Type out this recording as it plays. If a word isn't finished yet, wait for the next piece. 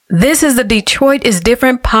This is the Detroit is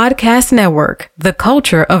Different podcast network, the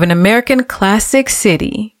culture of an American classic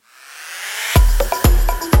city.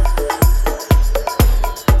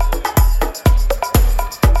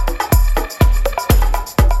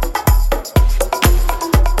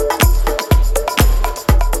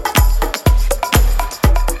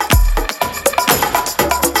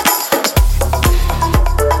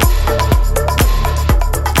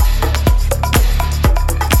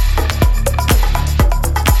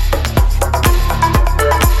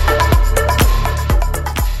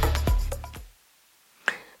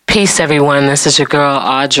 Peace, everyone. This is your girl,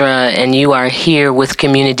 Audra, and you are here with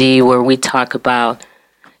Community, where we talk about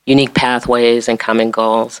unique pathways and common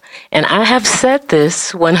goals. And I have said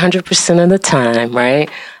this 100% of the time,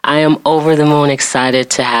 right? I am over the moon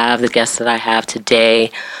excited to have the guest that I have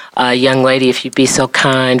today. Young lady, if you'd be so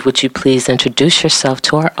kind, would you please introduce yourself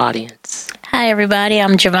to our audience? Hi, everybody.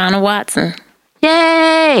 I'm Giovanna Watson.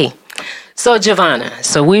 Yay! So, Giovanna,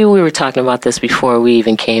 we were talking about this before we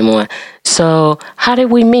even came on. So, how did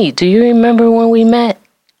we meet? Do you remember when we met?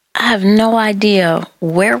 I have no idea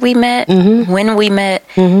where we met, when we met.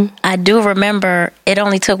 I do remember it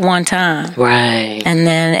only took one time. Right. And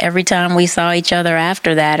then every time we saw each other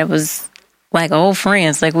after that, it was like old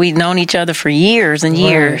friends. Like we'd known each other for years and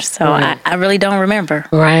years. So I really don't remember.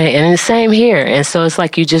 Right. And the same here. And so it's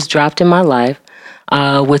like you just dropped in my life.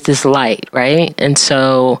 With this light, right? And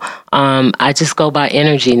so I just go by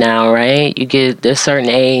energy now, right? You get a certain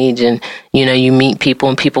age and, you know, you meet people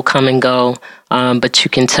and people come and go, but you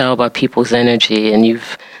can tell by people's energy and you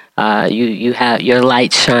have, your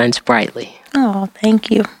light shines brightly. Oh, thank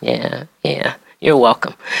you. Yeah. You're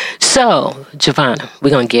welcome. So, Giovanna,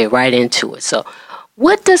 we're going to get right into it. So,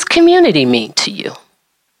 what does community mean to you?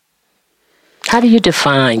 How do you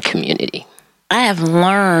define community? I have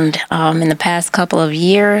learned in the past couple of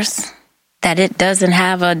years that it doesn't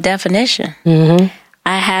have a definition.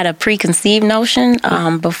 I had a preconceived notion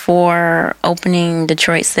before opening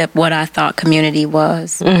Detroit SIP what I thought community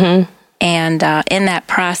was. And in that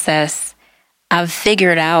process, I've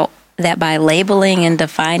figured out that by labeling and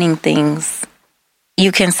defining things,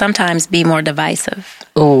 you can sometimes be more divisive.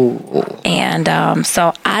 Oh. And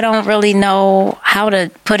so I don't really know how to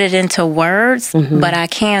put it into words, but I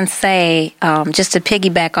can say, just to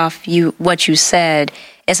piggyback off what you said,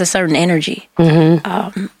 it's a certain energy.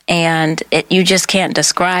 And you just can't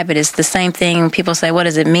describe it. It's the same thing. People say, what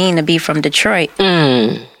does it mean to be from Detroit?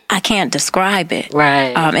 I can't describe it.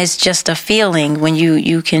 Right. It's just a feeling when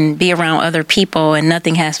you can be around other people and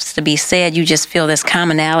nothing has to be said. You just feel this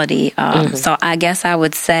commonality. So I guess I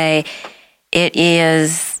would say it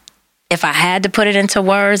is, if I had to put it into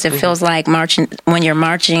words, it feels like marching when you're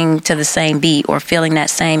marching to the same beat or feeling that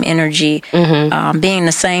same energy, being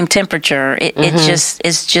the same temperature.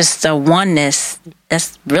 It's just a oneness.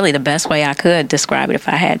 That's really the best way I could describe it if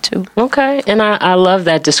I had to. Okay. And I love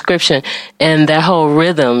that description and that whole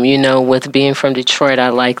rhythm, you know, with being from Detroit. I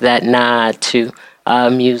like that nod to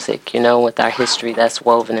music, you know, with our history that's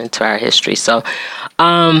woven into our history. So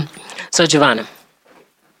Giovanna,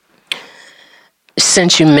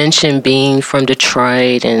 since you mentioned being from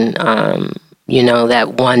Detroit and, you know,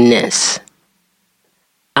 that oneness,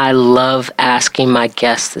 I love asking my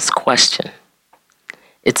guests this question.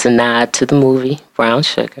 It's a nod to the movie, Brown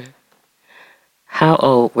Sugar. How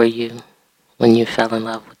old were you when you fell in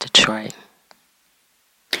love with Detroit?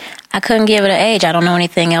 I couldn't give it an age. I don't know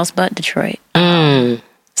anything else but Detroit.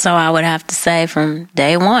 So I would have to say from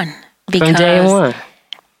day one. From day one.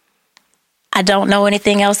 I don't know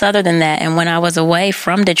anything else other than that. And when I was away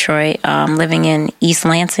from Detroit, living in East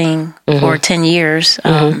Lansing for 10 years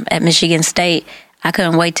at Michigan State, I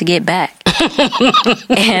couldn't wait to get back.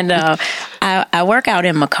 And I work out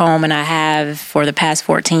in Macomb, and I have for the past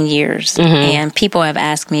 14 years. And people have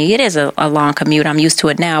asked me, it is a long commute. I'm used to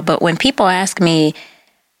it now. But when people ask me,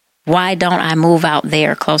 why don't I move out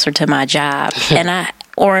there closer to my job?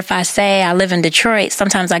 Or if I say I live in Detroit,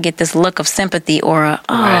 sometimes I get this look of sympathy or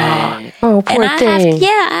right. Oh, poor thing.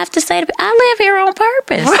 I have to say, I live here on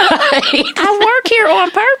purpose. Right. I work here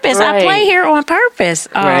on purpose. Right. I play here on purpose.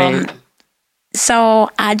 Right.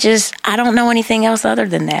 So I don't know anything else other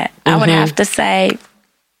than that. I would have to say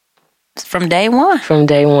from day one. From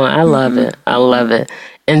day one. I love it. I love it.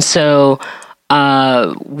 And so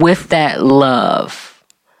with that love,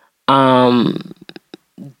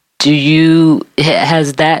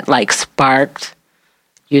 has that like sparked,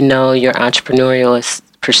 you know, your entrepreneurial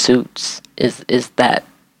pursuits? Is that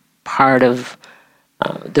part of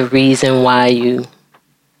the reason why you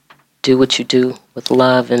do what you do with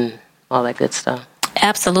love and all that good stuff?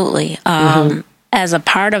 Absolutely. as a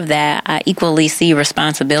part of that, I equally see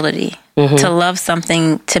responsibility. To love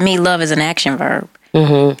something, to me, love is an action verb.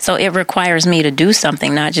 So it requires me to do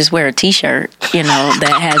something, not just wear a T-shirt,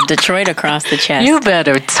 that has Detroit across the chest. You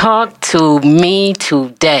better talk to me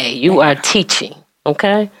today. You are teaching,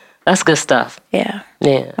 okay? That's good stuff. Yeah.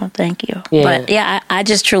 Yeah. Well, thank you. Yeah. But yeah, I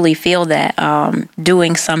just truly feel that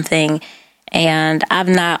doing something, and I've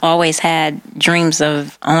not always had dreams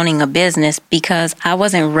of owning a business because I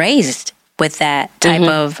wasn't raised with that type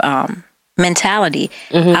of mentality.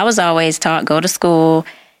 I was always taught, go to school,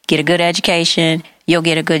 get a good education, you'll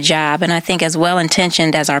get a good job. And I think as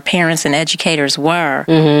well-intentioned as our parents and educators were,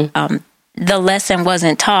 the lesson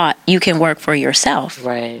wasn't taught, you can work for yourself.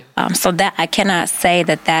 Right. So that I cannot say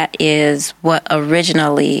that is what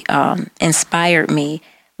originally inspired me,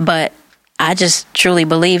 but I just truly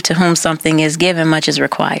believe to whom something is given, much is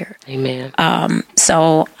required. Amen.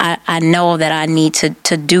 So I know that I need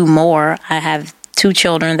to do more. I have 2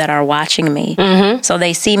 children that are watching me. So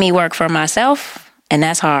they see me work for myself, and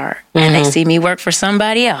that's hard. And they see me work for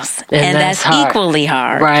somebody else, and that's equally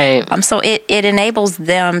hard. Right. So it enables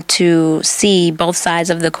them to see both sides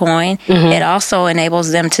of the coin. It also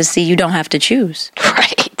enables them to see you don't have to choose.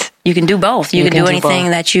 Right. You can do both. You can do anything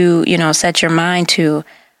that you set your mind to.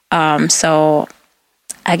 So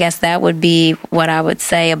I guess that would be what I would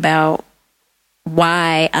say about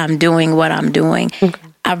why I'm doing what I'm doing.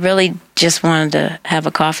 I really just wanted to have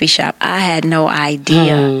a coffee shop. I had no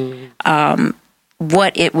idea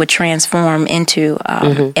what it would transform into.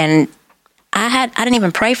 And I didn't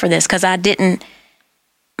even pray for this because I didn't,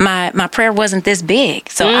 my prayer wasn't this big.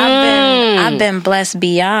 So I've been blessed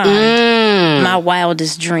beyond my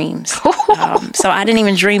wildest dreams. So I didn't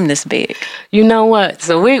even dream this big. You know what?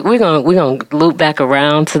 So we're gonna loop back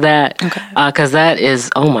around to that because that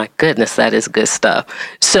is, oh my goodness, that is good stuff.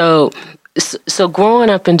 So growing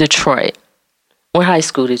up in Detroit, what high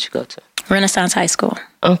school did you go to? Renaissance High School.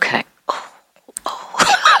 Okay.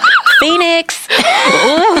 Phoenix.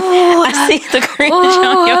 I see the cringe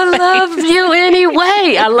on your face. I love you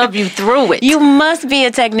anyway. I love you through it. You must be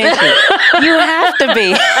a technician. You have to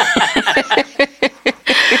be.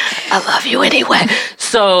 I love you anyway.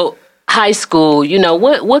 So high school,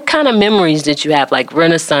 what kind of memories did you have? Like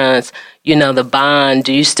Renaissance, the bond.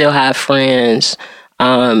 Do you still have friends,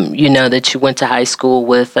 that you went to high school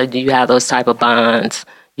with? Or do you have those type of bonds?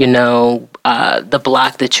 The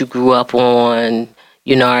block that you grew up on,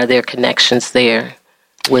 are there connections there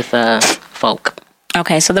with folk?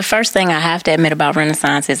 Okay, so the first thing I have to admit about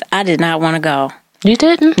Renaissance is I did not want to go. You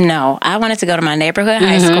didn't? No, I wanted to go to my neighborhood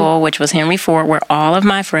high school, which was Henry Ford, where all of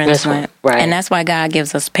my friends went. Right. And that's why God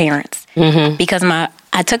gives us parents. Because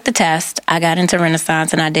I took the test, I got into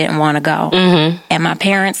Renaissance, and I didn't want to go. And my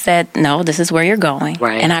parents said, no, this is where you're going.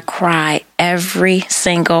 Right. And I cried every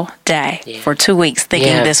single day for 2 weeks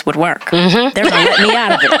thinking this would work. They're going to let me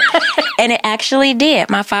out of it. And it actually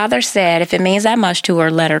did. My father said, if it means I must to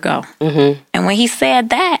her, let her go. And when he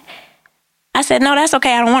said that, I said, no, that's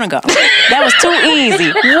okay. I don't want to go. That was too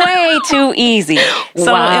easy. Way too easy.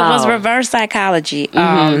 So it was reverse psychology.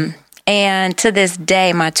 And to this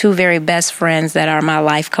day, my 2 very best friends that are my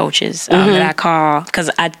life coaches that I call, because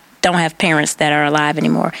I don't have parents that are alive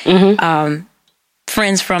anymore,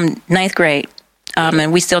 friends from 9th grade.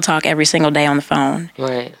 And we still talk every single day on the phone.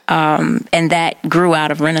 Right. And that grew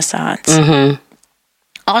out of Renaissance.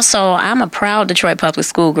 Also, I'm a proud Detroit Public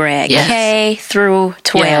School grad, K through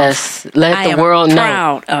 12. Yes, let the world know. I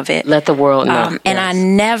am proud of it. Let the world know. And I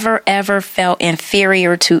never, ever felt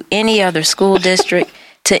inferior to any other school district,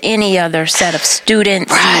 to any other set of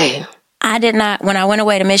students. Right. I did not, when I went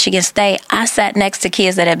away to Michigan State, I sat next to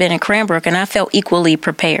kids that had been in Cranbrook, and I felt equally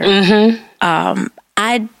prepared.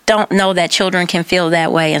 I don't know that children can feel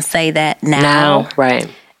that way and say that now. Right.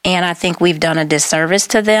 And I think we've done a disservice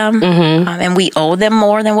to them, and we owe them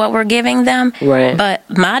more than what we're giving them. Right. But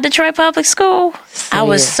my Detroit Public School, I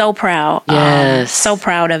was so proud. Yes. So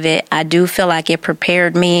proud of it. I do feel like it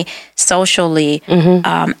prepared me socially,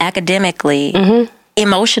 academically,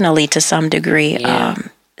 emotionally to some degree. Yeah.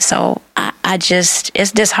 So I just,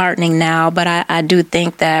 it's disheartening now, but I do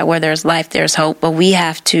think that where there's life, there's hope. But we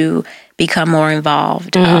have to become more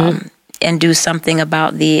involved and do something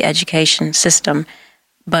about the education system.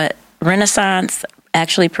 But Renaissance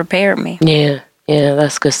actually prepared me. Yeah,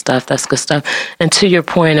 that's good stuff. That's good stuff. And to your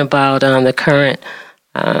point about the current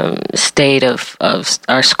state of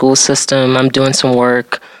our school system, I'm doing some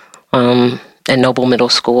work at Noble Middle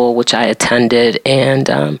School, which I attended,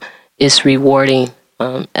 and it's rewarding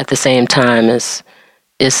at the same time. It's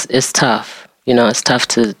tough. It's tough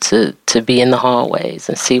to be in the hallways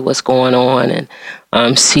and see what's going on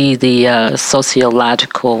and see the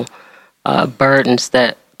sociological burdens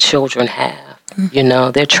that children have. You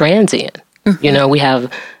know, they're transient. You know, we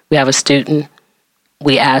have a student.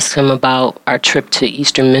 We asked him about our trip to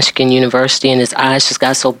Eastern Michigan University, and his eyes just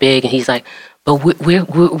got so big, and he's like, "But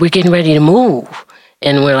we're getting ready to move."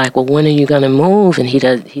 And we're like, "Well, when are you going to move?" And he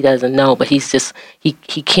doesn't know, but he's just he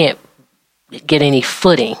can't get any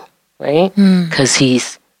footing, right? Because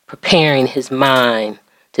he's preparing his mind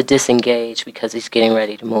to disengage because he's getting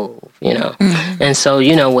ready to move, you know. And so,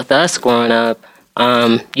 you know, with us growing up,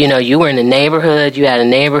 you know, you were in a neighborhood, you had a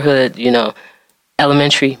neighborhood, you know,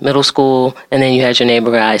 elementary, middle school, and then you had your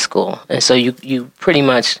neighborhood high school. And so you pretty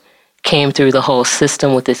much came through the whole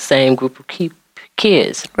system with the same group of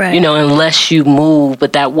kids, right. You know, unless you move,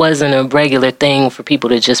 but that wasn't a regular thing for people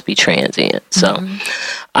to just be transient. So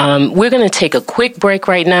we're going to take a quick break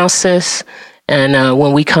right now, sis. And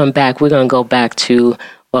when we come back, we're going to go back to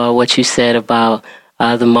what you said about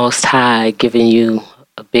the Most High giving you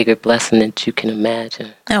a bigger blessing than you can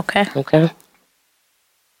imagine. Okay. Okay.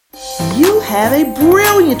 You have a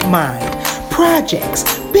brilliant mind. Projects,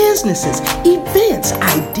 businesses, events,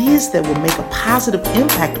 ideas that will make a positive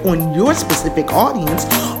impact on your specific audience,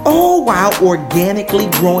 all while organically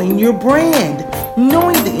growing your brand.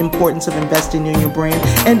 Knowing the importance of investing in your brand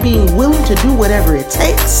and being willing to do whatever it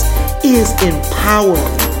takes is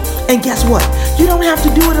empowering. And guess what? You don't have to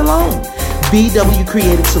do it alone. BW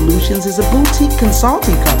Creative Solutions is a boutique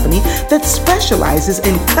consulting company that specializes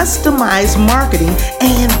in customized marketing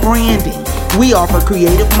and branding. We offer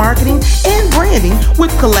creative marketing and branding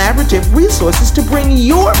with collaborative resources to bring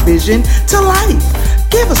your vision to life.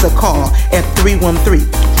 Give us a call at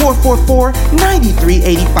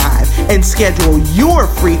 313-444-9385 and schedule your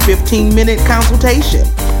free 15-minute consultation.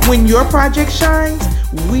 When your project shines,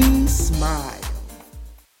 we smile.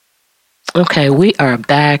 Okay, we are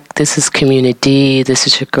back. This is Community. This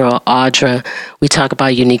is your girl, Audra. We talk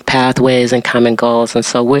about unique pathways and common goals. And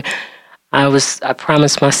so I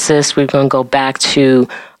promised my sis we're going to go back to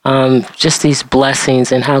just these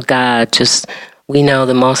blessings and how God we know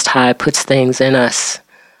the Most High puts things in us.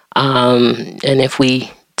 And if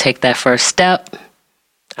we take that first step,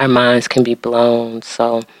 our minds can be blown.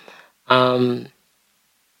 So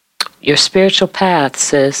your spiritual path,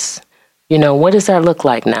 sis, you know, what does that look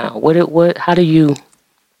like now? How do you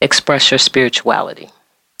express your spirituality?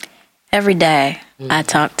 Every day, I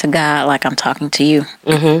talk to God like I'm talking to you.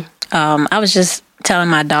 I was just telling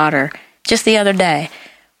my daughter just the other day,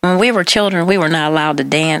 when we were children, we were not allowed to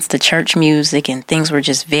dance to church music, and things were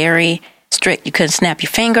just very strict. You couldn't snap your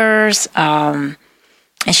fingers. And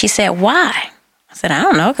she said, "Why?" I said, "I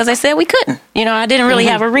don't know, because they said we couldn't." You know, I didn't really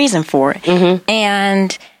have a reason for it.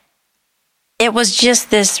 And it was just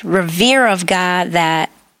this revere of God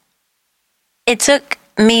that it took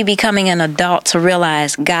me becoming an adult to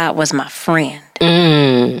realize God was my friend.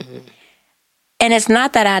 And it's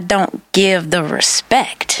not that I don't give the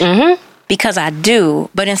respect, because I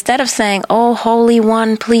do, but instead of saying, "Oh, Holy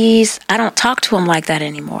One, please," I don't talk to him like that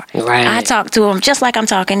anymore. Right. I talk to him just like I'm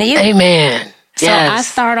talking to you. Amen. So I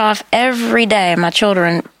start off every day, my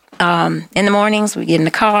children, in the mornings, we get in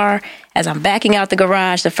the car. As I'm backing out the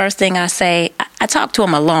garage, the first thing I say, I talk to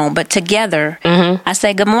them alone, but together, I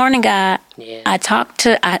say, "Good morning, God." Yeah.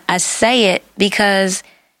 I say it because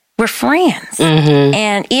we're friends.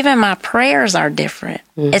 And even my prayers are different.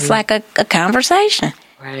 It's like a conversation.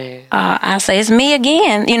 Right. I say, "It's me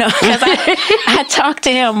again," you know, because I talk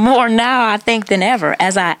to him more now, I think, than ever.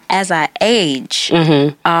 As I age,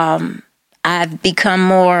 I've become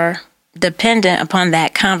more dependent upon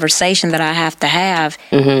that conversation that I have to have,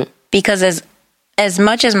 because as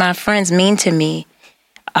much as my friends mean to me,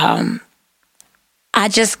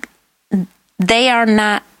 they are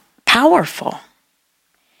not powerful.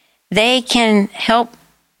 They can help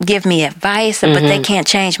give me advice, but they can't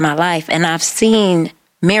change my life. And I've seen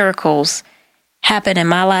miracles happen in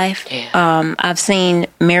my life. Yeah. I've seen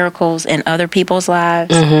miracles in other people's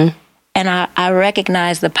lives. And I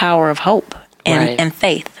recognize the power of hope and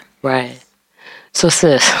faith. Right. So,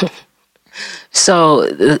 sis,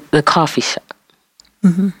 the coffee shop.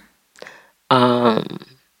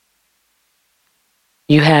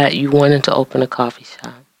 You wanted to open a coffee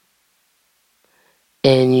shop,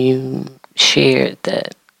 and you shared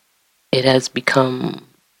that it has become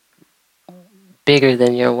bigger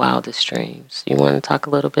than your wildest dreams. You want to talk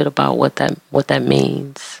a little bit about what that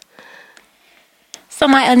means? So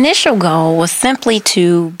my initial goal was simply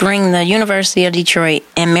to bring the University of Detroit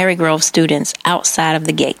and Marygrove students outside of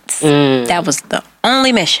the gates. That was the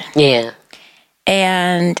only mission. Yeah.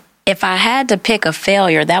 And if I had to pick a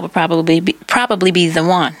failure, that would probably be the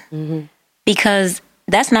one. Because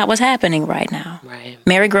that's not what's happening right now. Right.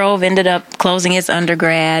 Mary Grove ended up closing its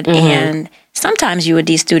undergrad, and sometimes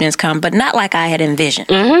UAD students come, but not like I had envisioned.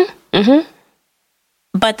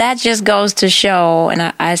 But that just goes to show,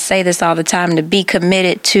 and I say this all the time, to be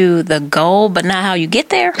committed to the goal, but not how you get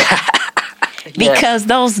there. Because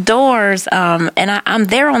those doors, and I'm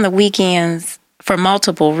there on the weekends for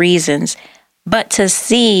multiple reasons, but to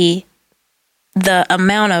see the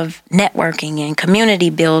amount of networking and community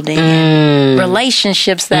building and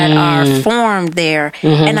relationships that are formed there.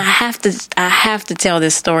 And I have to tell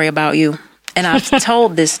this story about you. And I've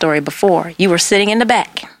told this story before. You were sitting in the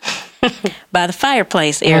back by the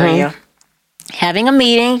fireplace area, having a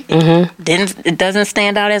meeting. It doesn't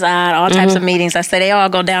stand out as odd. All types of meetings. I say they all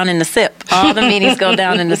go down in the SIP. All the meetings go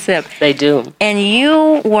down in the SIP. They do. And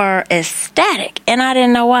you were ecstatic, and I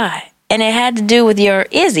didn't know why. And it had to do with your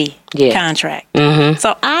Izzy contract.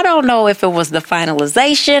 So I don't know if it was the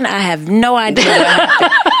finalization. I have no idea what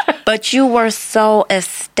happened. But you were so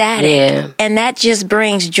ecstatic. Yeah. And that just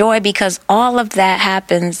brings joy because all of that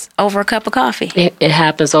happens over a cup of coffee. It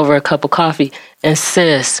happens over a cup of coffee. And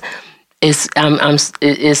sis, it's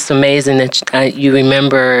amazing that you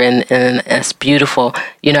remember, and it's beautiful.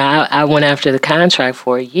 You know, I went after the contract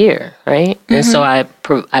for a year, right? And so I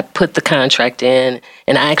put the contract in,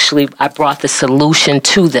 and I brought the solution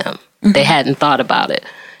to them. They hadn't thought about it.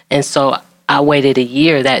 And so I waited a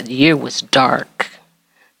year. That year was dark.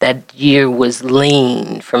 That year was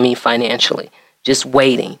lean for me financially, just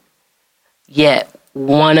waiting. Yet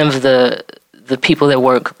one of the people that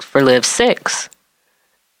work for Live 6,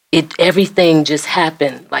 everything just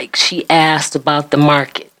happened. Like, she asked about the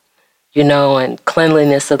market, you know, and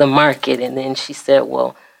cleanliness of the market. And then she said,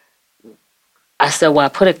 I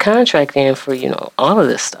put a contract in for, you know, all of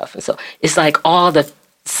this stuff. And so it's like all the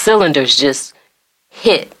cylinders just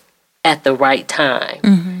hit at the right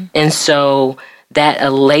time. And so that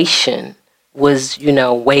elation was, you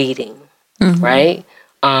know, waiting, right?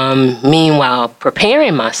 Meanwhile,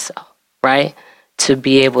 preparing myself, right, to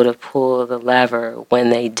be able to pull the lever when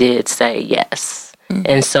they did say yes.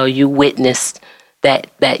 And so you witnessed that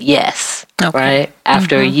yes, right,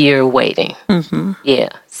 after a year waiting. Yeah,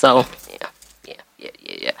 so,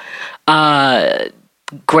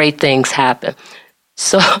 great things happen.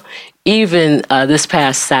 So even this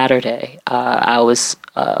past Saturday, I was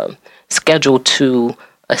scheduled to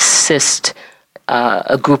assist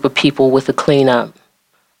a group of people with a cleanup.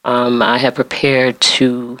 I had prepared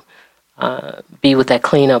to be with that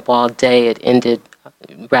cleanup all day. It ended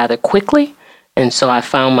rather quickly, and so I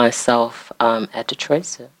found myself at Detroit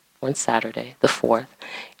SIP on Saturday, the 4th,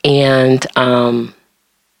 and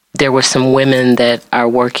there were some women that are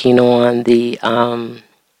working on the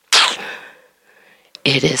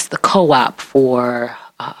it is the co-op for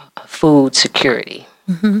food security.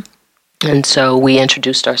 And so we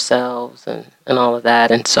introduced ourselves and all of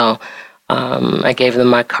that. And so I gave them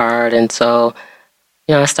my card. And so,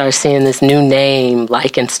 you know, I started seeing this new name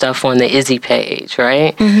liking stuff on the Izzy page,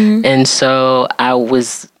 right? And so I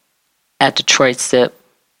was at Detroit SIP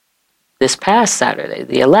this past Saturday,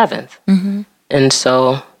 the 11th. And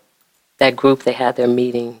so that group, they had their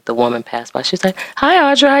meeting. The woman passed by. She's like, "Hi,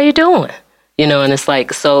 Audra, how you doing?" You know, and it's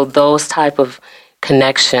like, so those type of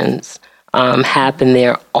connections happen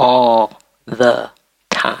there all the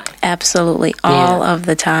time. Absolutely, all of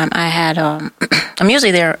the time. I had, I'm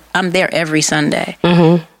usually there. I'm there every Sunday,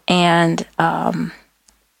 and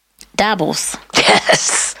Dabbles.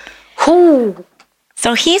 Yes. Whoo.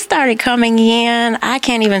 So he started coming in. I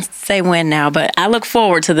can't even say when now, but I look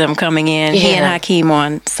forward to them coming in. He and Hakeem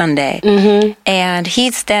on Sunday. And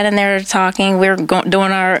he's standing there talking. We're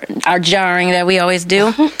doing our jarring that we always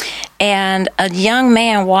do. And a young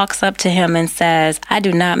man walks up to him and says, "I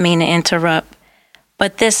do not mean to interrupt,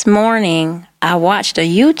 but this morning I watched a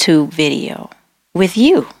YouTube video with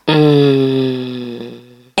you."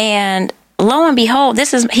 And lo and behold,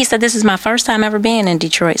 he said, "This is my first time ever being in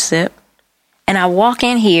Detroit SIP. And I walk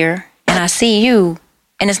in here and I see you,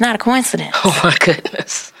 and it's not a coincidence." Oh my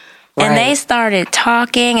goodness! Right. And they started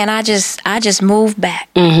talking, and I just moved back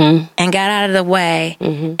and got out of the way.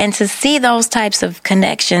 And to see those types of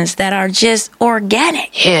connections that are just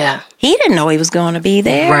organic. Yeah. He didn't know he was going to be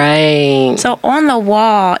there. Right. So on the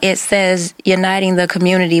wall it says uniting the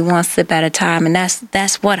community one sip at a time, and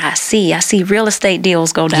that's what I see. I see real estate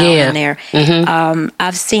deals go down in there.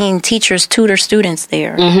 I've seen teachers tutor students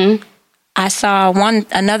there. I saw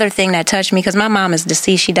another thing that touched me because my mom is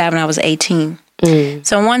deceased. She died when I was 18.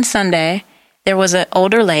 So one Sunday, there was an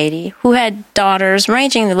older lady who had daughters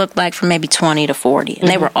ranging to look like from maybe 20 to 40. And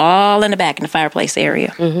they were all in the back in the fireplace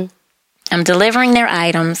area. I'm delivering their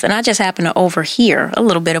items, and I just happened to overhear a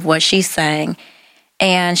little bit of what she's saying.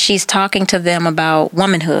 And she's talking to them about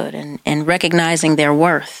womanhood and recognizing their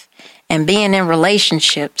worth and being in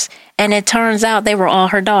relationships. And it turns out they were all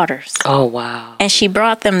her daughters. Oh, wow. And she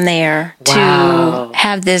brought them there to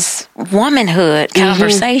have this womanhood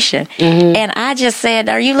conversation. And I just said,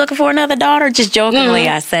 "Are you looking for another daughter?" Just jokingly,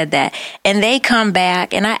 I said that. And they come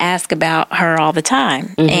back, and I ask about her all the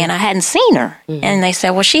time. And I hadn't seen her. And they said,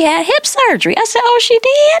 "Well, she had hip surgery." I said, "Oh, she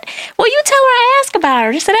did? Well, you tell her I asked about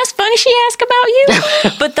her." They said, "That's funny, she asked about you."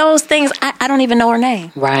 But those things, I don't even know her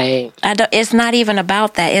name. Right. It's not even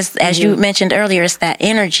about that. It's, as you mentioned earlier, it's that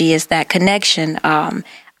energy, it's that connection.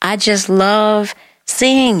 I just love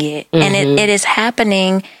seeing it. And it is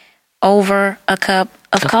happening over a cup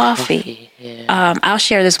of coffee. Yeah. I'll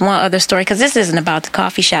share this one other story, because this isn't about the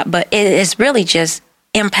coffee shop, but it has really just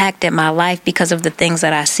impacted my life because of the things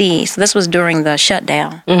that I see. So this was during the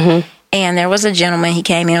shutdown. And there was a gentleman, he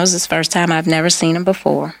came in, it was his first time, I've never seen him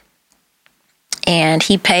before. And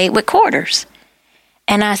he paid with quarters.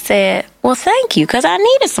 And I said, "Well, thank you, because I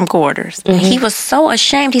needed some quarters." And he was so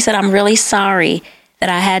ashamed. He said, "I'm really sorry that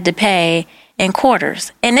I had to pay in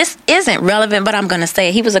quarters." And this isn't relevant, but I'm going to say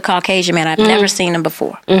it. He was a Caucasian man. I've never seen him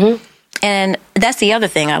before. And that's the other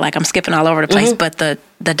thing I like. I'm skipping all over the place. But the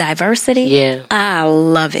diversity, I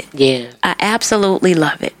love it. Yeah. I absolutely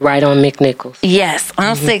love it. Right on McNichols. Yes,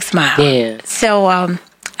 on 6 Mile. Yeah. So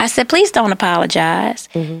I said, "Please don't apologize."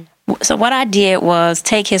 So what I did was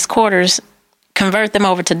take his quarters, convert them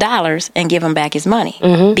over to dollars, and give him back his money.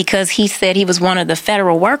 Because he said he was one of the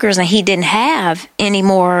federal workers and he didn't have any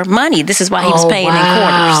more money. This is why he was paying in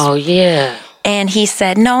quarters. Oh, yeah. And he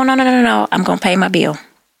said, no, I'm going to pay my bill.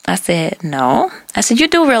 I said, "No." I said, "You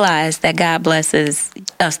do realize that God blesses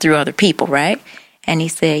us through other people, right?" And he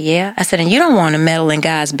said, "Yeah." I said, "And you don't want to meddle in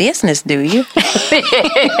God's business, do you?"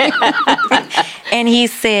 And he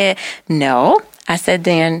said, "No." I said,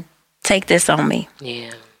 "Then take this on me." Yeah.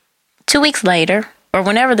 2 weeks later, or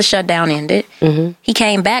whenever the shutdown ended, he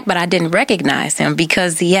came back, but I didn't recognize him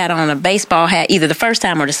because he had on a baseball hat either the first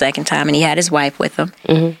time or the second time, and he had his wife with him.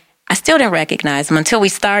 I still didn't recognize him until we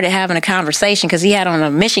started having a conversation, because he had on a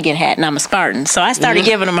Michigan hat and I'm a Spartan. So I started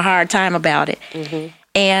giving him a hard time about it.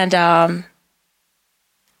 And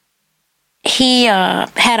he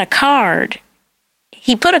had a card.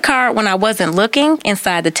 He put a card when I wasn't looking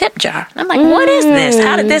inside the tip jar. I'm like, "What is this?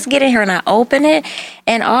 How did this get in here?" And I opened it.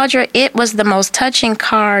 And Audra, it was the most touching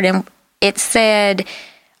card. And it said,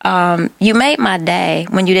 "You made my day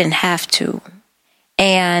when you didn't have to.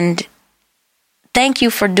 And thank you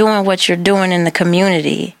for doing what you're doing in the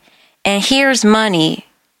community. And here's money."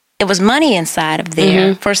 It was money inside of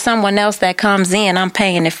there for someone else that comes in. I'm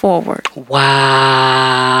paying it forward.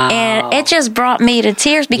 Wow. And it just brought me to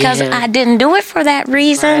tears because I didn't do it for that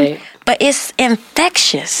reason. But it's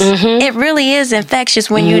infectious. It really is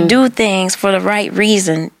infectious when you do things for the right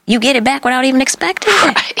reason. You get it back without even expecting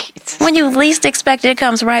it. When you least expect it, it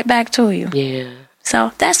comes right back to you. Yeah.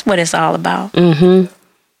 So that's what it's all about.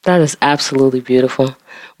 That is absolutely beautiful.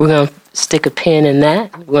 We're going to stick a pin in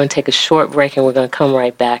that. We're going to take a short break, and we're going to come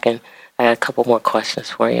right back, and I got a couple more questions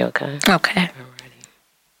for you, okay? Okay.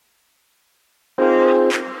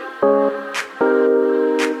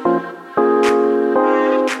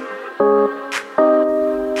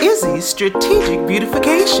 Izzy's Strategic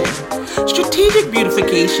Beautification. Strategic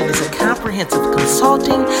Beautification is a comprehensive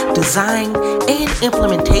consulting, design, and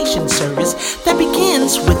implementation service that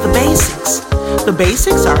begins with the basics. The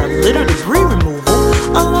basics are litter debris removal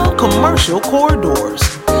along commercial corridors.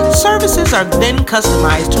 Services are then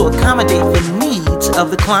customized to accommodate the needs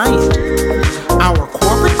of the client. Our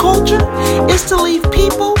corporate culture is to leave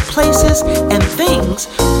people, places, and things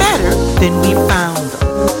better than we found them.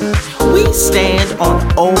 We stand on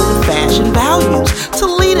old-fashioned values to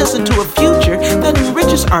lead us into a future that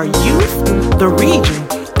enriches our youth, the region,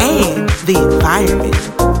 and the environment.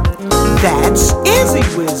 That's Izzy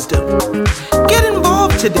Wisdom. Get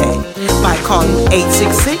involved today by calling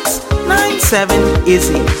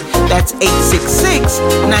 866-97-IZZY. That's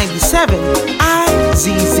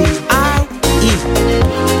 866-97-IZZIE.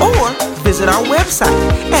 Or visit our website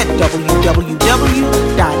at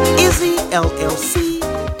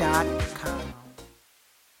www.izzyllc.com.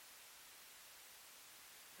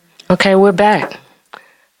 Okay, we're back.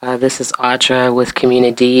 This is Audra with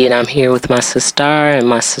Community, and I'm here with my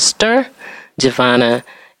sister, Giovanna.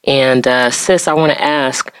 And sis, I want to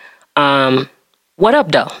ask, what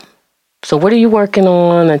up, though? So what are you working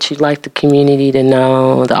on that you'd like the community to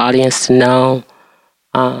know, the audience to know?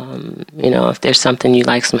 If there's something you'd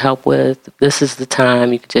like some help with, this is the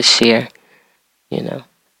time you could just share,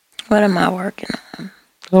 What am I working on?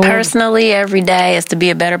 Personally, every day is to be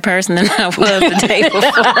a better person than I was the day before.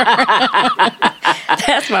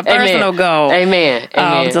 That's my personal goal. Amen.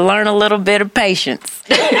 Amen. To learn a little bit of patience.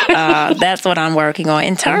 That's what I'm working on.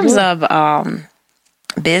 In terms of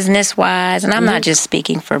business-wise, and I'm not just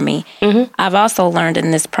speaking for me, I've also learned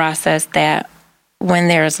in this process that when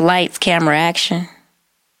there's lights, camera, action,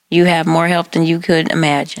 you have more help than you could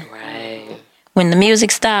imagine. Right. When the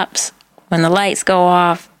music stops, when the lights go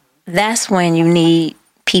off, that's when you need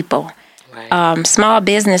people. Right. Small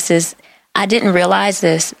businesses, I didn't realize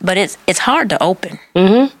this, but it's hard to open.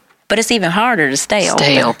 But it's even harder to stay open.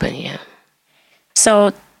 Stay open, yeah.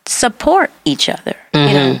 So support each other,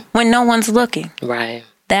 you know, when no one's looking. Right.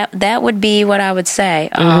 That would be what I would say.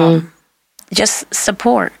 Just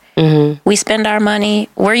support. We spend our money.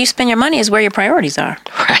 Where you spend your money is where your priorities are.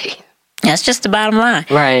 Right. That's just the bottom line.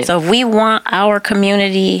 Right. So if we want our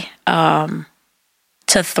community to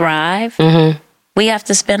thrive, we have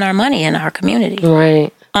to spend our money in our community.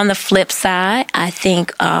 Right. On the flip side, I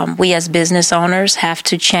think we as business owners have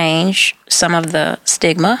to change some of the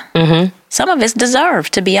stigma. Some of it's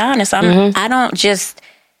deserved, to be honest. I don't just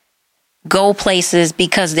go places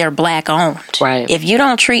because they're Black owned. Right. If you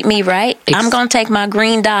don't treat me right, I'm going to take my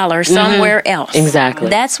green dollar somewhere else. Exactly.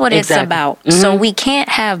 That's what it's about. So we can't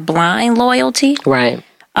have blind loyalty. Right.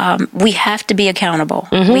 We have to be accountable.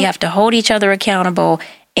 We have to hold each other accountable,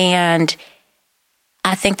 and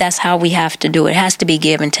I think that's how we have to do it. It has to be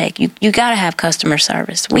give and take. You got to have customer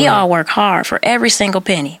service. We all work hard for every single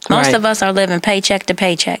penny. Most of us are living paycheck to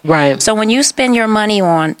paycheck. Right. So when you spend your money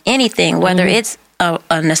on anything, whether it's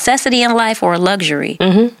a necessity in life or a luxury,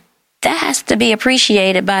 that has to be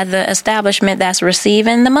appreciated by the establishment that's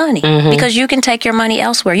receiving the money. Because you can take your money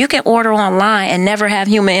elsewhere. You can order online and never have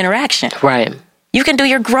human interaction. Right. You can do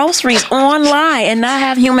your groceries online and not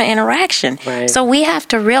have human interaction. Right. So we have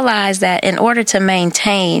to realize that in order to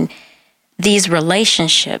maintain these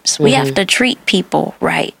relationships, we have to treat people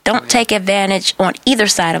right. Don't take advantage on either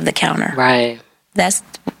side of the counter. Right.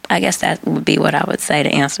 I guess that would be what I would say to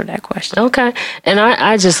answer that question. Okay. And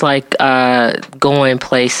I just like going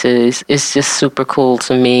places. It's just super cool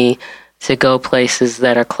to me to go places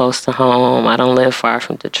that are close to home. I don't live far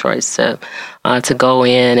from Detroit, so to go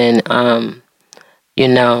in and you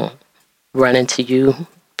know, run into you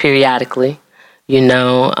periodically, you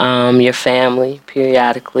know, your family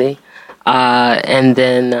periodically. And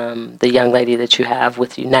then the young lady that you have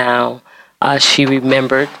with you now, she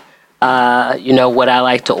remembered, you know, what I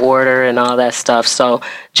like to order and all that stuff. So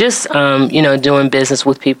just, you know, doing business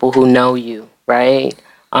with people who know you, right?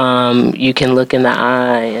 You can look in the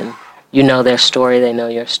eye and you know their story. They know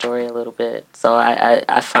your story a little bit. So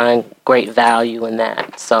I find great value in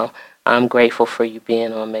that. So I'm grateful for you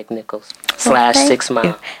being on McNichols / 6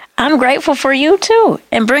 Mile. I'm grateful for you, too.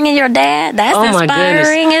 And bringing your dad, that's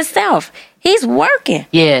inspiring itself. He's working.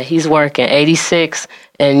 Yeah, he's working. 86,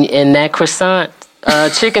 and that croissant,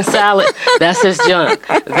 chicken salad, that's his junk.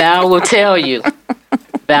 Val will tell you.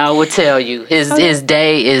 His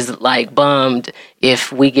day is like bummed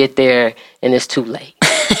if we get there and it's too late.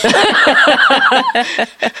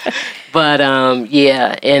 But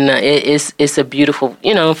yeah, and it's a beautiful,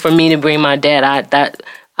 you know, for me to bring my dad.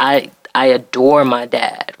 I adore my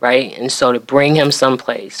dad, right? And so to bring him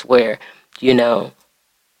someplace where, you know,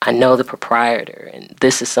 I know the proprietor, and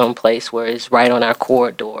this is someplace where it's right on our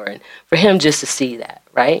corridor, and for him just to see that,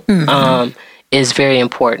 right, is very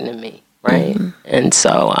important to me, right? And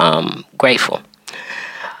so I'm grateful.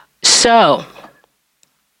 So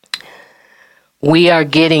we are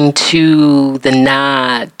getting to the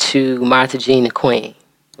nod to Martha Jean the Queen,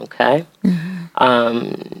 okay?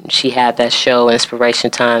 She had that show, Inspiration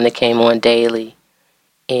Time, that came on daily.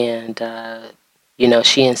 And, you know,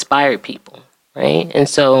 she inspired people, right? And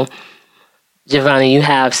so, Giovanni, you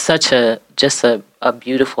have such a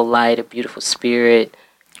beautiful light, a beautiful spirit,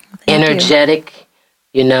 energetic,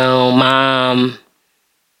 you know, mom,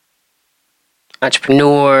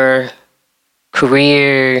 entrepreneur,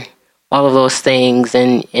 career, all of those things,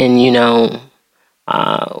 and you know,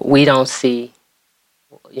 we don't see,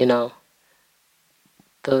 you know,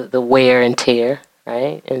 the wear and tear,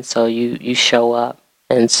 right? And so you show up.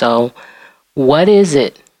 And so what is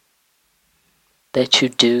it that you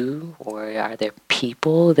do, or are there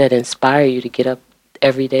people that inspire you to get up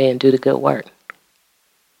every day and do the good work?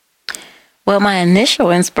 Well, my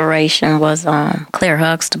initial inspiration was Claire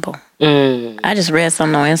Huxtable. I just read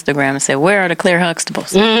something on Instagram and said, "Where are the Claire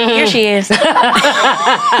Huxtables?" Here she is.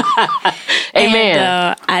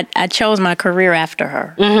 Amen. And, I chose my career after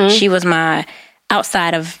her. She was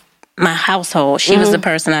outside of my household, she was the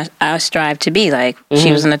person I strived to be like.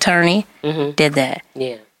 She was an attorney, did that.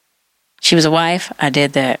 Yeah. She was a wife, I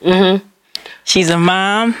did that. She's a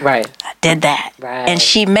mom, right? I did that. Right. And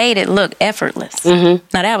she made it look effortless. Now,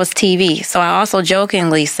 that was TV. So I also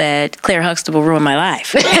jokingly said, Claire Huxtable ruined my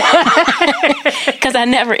life. Because I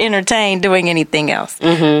never entertained doing anything else.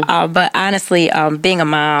 But honestly, being a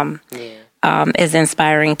mom is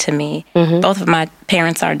inspiring to me. Both of my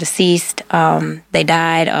parents are deceased. They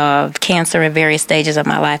died of cancer at various stages of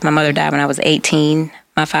my life. My mother died when I was 18.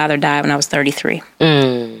 My father died when I was 33.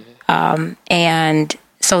 And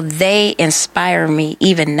so they inspire me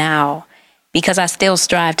even now because I still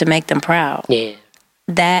strive to make them proud. Yeah.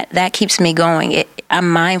 That keeps me going. I'm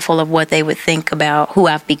mindful of what they would think about who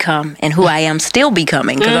I've become and who I am still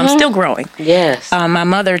becoming because I'm still growing. Yes. My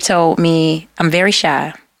mother told me I'm very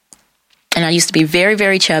shy. And I used to be very,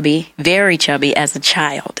 very chubby as a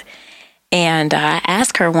child. And I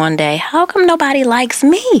asked her one day, how come nobody likes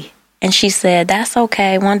me? And she said, that's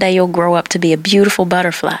okay. One day you'll grow up to be a beautiful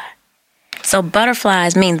butterfly. So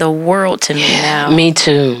butterflies mean the world to me now. Me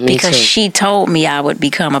too. Because she told me I would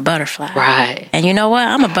become a butterfly. Right. And you know what?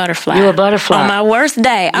 I'm a butterfly. You're a butterfly. On my worst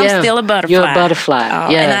day, I'm still a butterfly. You're a butterfly.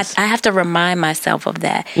 Yes. And I have to remind myself of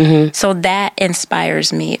that. So that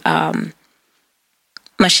inspires me.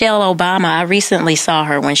 Michelle Obama, I recently saw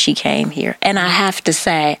her when she came here. And I have to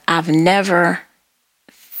say, I've never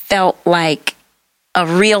felt like a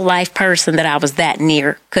real life person that I was that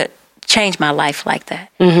near could change my life like that.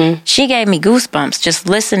 She gave me goosebumps just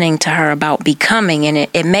listening to her about becoming, and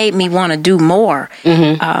it made me want to do more.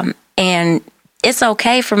 And it's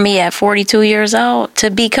okay for me at 42 years old to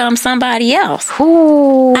become somebody else.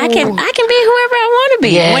 Ooh. I can be whoever I want to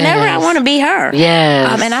be, whenever I want to be her.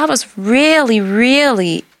 Yes. And I was really,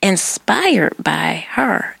 really inspired by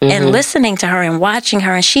her and listening to her and watching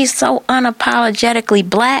her. And she's so unapologetically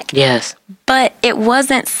Black. Yes. But it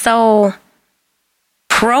wasn't so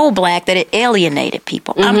pro-Black that it alienated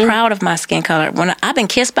people. I'm proud of my skin color. When I've been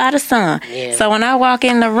kissed by the sun. So when I walk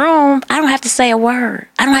in the room, I don't have to say a word.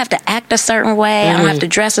 I don't have to act a certain way. I don't have to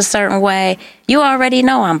dress a certain way. You already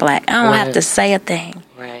know I'm Black. I don't have to say a thing.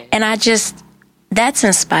 Right. And that's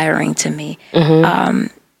inspiring to me. I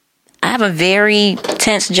have a very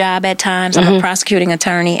tense job at times. I'm a prosecuting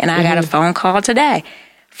attorney, and I got a phone call today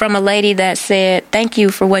from a lady that said, thank you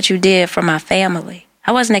for what you did for my family.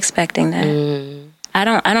 I wasn't expecting that. I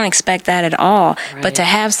don't expect that at all. Right. But to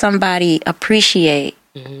have somebody appreciate,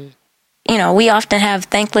 you know, we often have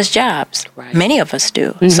thankless jobs. Right. Many of us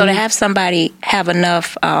do. So to have somebody have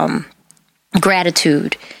enough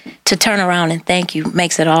gratitude to turn around and thank you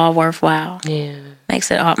makes it all worthwhile. Yeah. Makes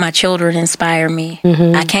it all. My children inspire me.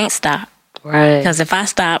 I can't stop. Right. Because if I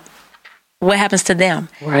stop, what happens to them?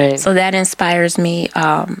 Right. So that inspires me.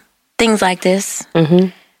 Things like this.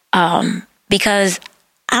 Because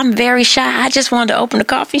I'm very shy. I just wanted to open a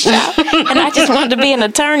coffee shop, and I just wanted to be an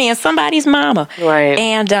attorney and somebody's mama. Right.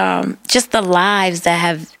 And just the lives that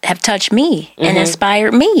have touched me and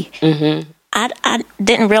inspired me. I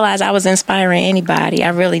didn't realize I was inspiring anybody. I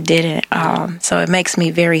really didn't. So it makes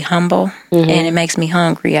me very humble, and it makes me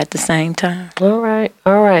hungry at the same time. All right.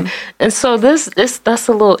 And so that's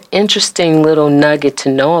a little interesting little nugget to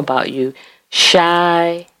know about you.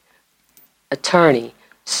 Shy attorney.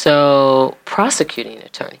 So, prosecuting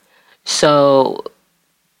attorney. So,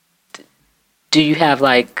 do you have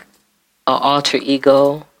like an alter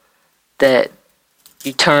ego that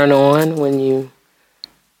you turn on when you...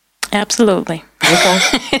 Absolutely.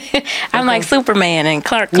 Okay. I'm like Superman and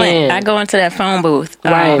Clark Kent. Yeah. I go into that phone booth.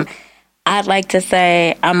 Right. I'd like to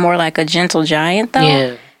say I'm more like a gentle giant, though.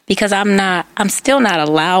 Yeah. Because I'm still not a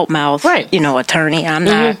loudmouth, right. Attorney. I'm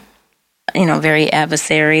not, very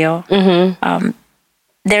adversarial.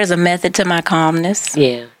 There's a method to my calmness.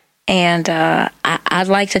 Yeah. And I'd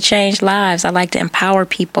like to change lives. I like to empower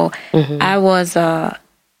people. I was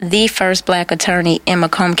the first Black attorney in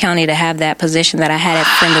Macomb County to have that position that I had at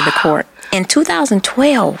Friend of the Court in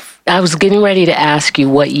 2012. I was getting ready to ask you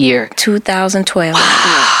what year. 2012.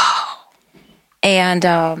 Wow. And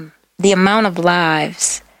the amount of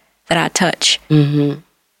lives that I touch.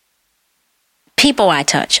 People I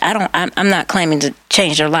touch. I'm not claiming to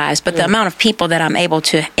change their lives, but the amount of people that I'm able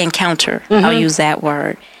to encounter, I'll use that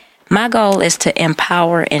word. My goal is to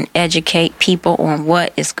empower and educate people on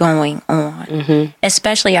what is going on,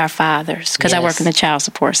 especially our fathers, because I work in the child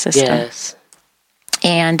support system. Yes.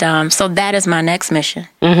 And so that is my next mission.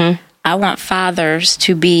 I want fathers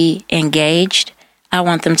to be engaged. I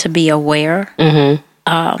want them to be aware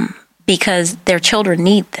because their children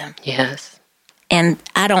need them. Yes. And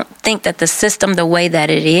I don't think that the system, the way that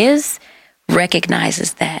it is,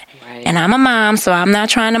 recognizes that. Right. And I'm a mom, so I'm not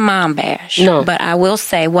trying to mom bash. No. But I will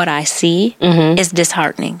say what I see is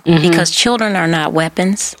disheartening because children are not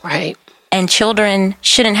weapons. Right. And children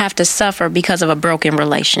shouldn't have to suffer because of a broken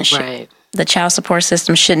relationship. Right. The child support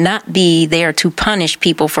system should not be there to punish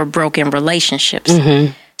people for broken relationships.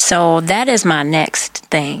 So that is my next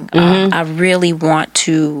thing. I really want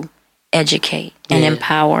to educate and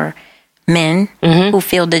empower men who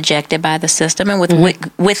feel dejected by the system, and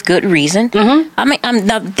with good reason. I mean,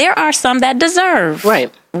 now, there are some that deserve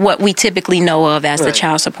what we typically know of as the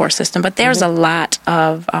child support system, but there's a lot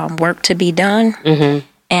of work to be done,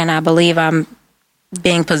 and I believe I'm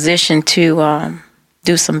being positioned to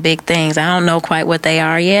do some big things. I don't know quite what they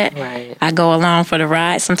are yet. I go along for the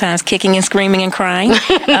ride, sometimes kicking and screaming and crying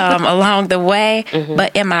along the way,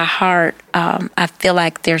 but in my heart, I feel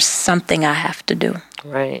like there's something I have to do.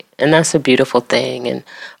 Right. And that's a beautiful thing.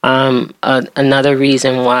 And another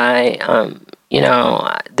reason why,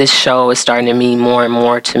 this show is starting to mean more and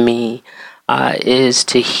more to me is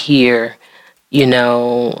to hear,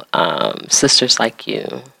 sisters like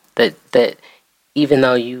you, that even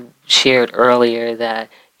though you shared earlier that,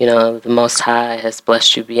 the Most High has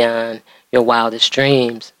blessed you beyond your wildest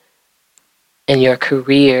dreams in your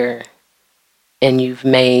career, and you've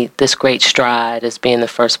made this great stride as being the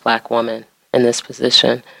first Black woman in this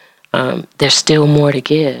position, there's still more to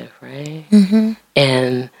give, right?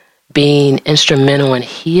 And being instrumental in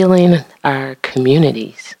healing our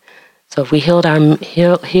communities. So if we heal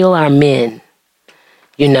our men,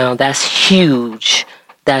 that's huge.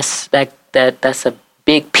 That's a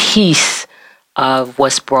big piece of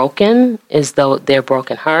what's broken, is though their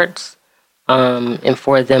broken hearts, and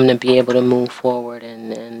for them to be able to move forward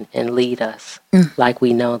and lead us like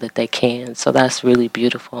we know that they can. So that's really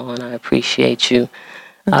beautiful, and I appreciate you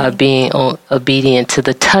being obedient to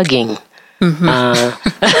the tugging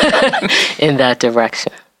in that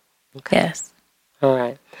direction. Okay. Yes. All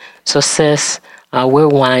right. So, sis, we're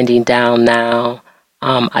winding down now.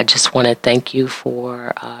 I just want to thank you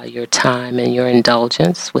for your time and your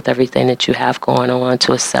indulgence with everything that you have going on,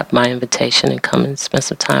 to accept my invitation and come and spend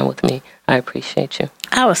some time with me. I appreciate you.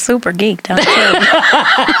 I was super geeked.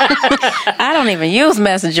 I don't even use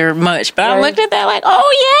Messenger much, but I looked at that like,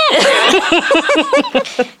 oh,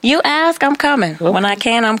 yeah. You ask, I'm coming. Okay. When I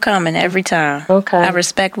can, I'm coming every time. Okay. I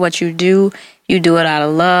respect what you do. You do it out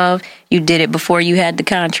of love. You did it before you had the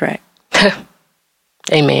contract.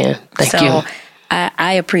 Amen. Thank you.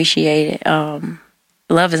 I appreciate it.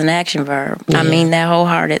 Love is an action verb. Yeah. I mean that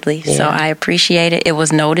wholeheartedly. Yeah. So I appreciate it. It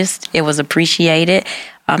was noticed. It was appreciated.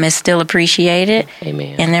 It's still appreciated.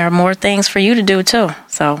 Amen. And there are more things for you to do too.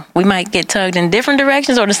 So we might get tugged in different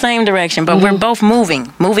directions or the same direction, but we're both moving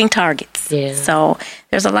targets. Yeah. So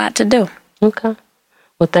there's a lot to do. Okay.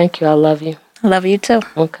 Well, thank you. I love you. I love you too.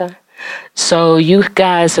 Okay. So you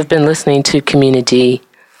guys have been listening to Community,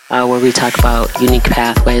 where we talk about unique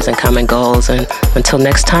pathways and common goals. And until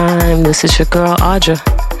next time, this is your girl, Audra.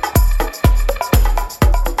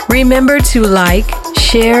 Remember to like,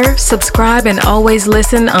 share, subscribe, and always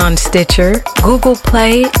listen on Stitcher, Google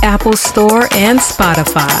Play, Apple Store, and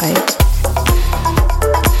Spotify.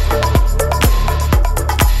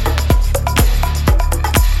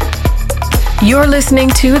 You're listening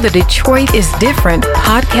to the Detroit is Different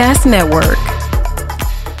Podcast Network.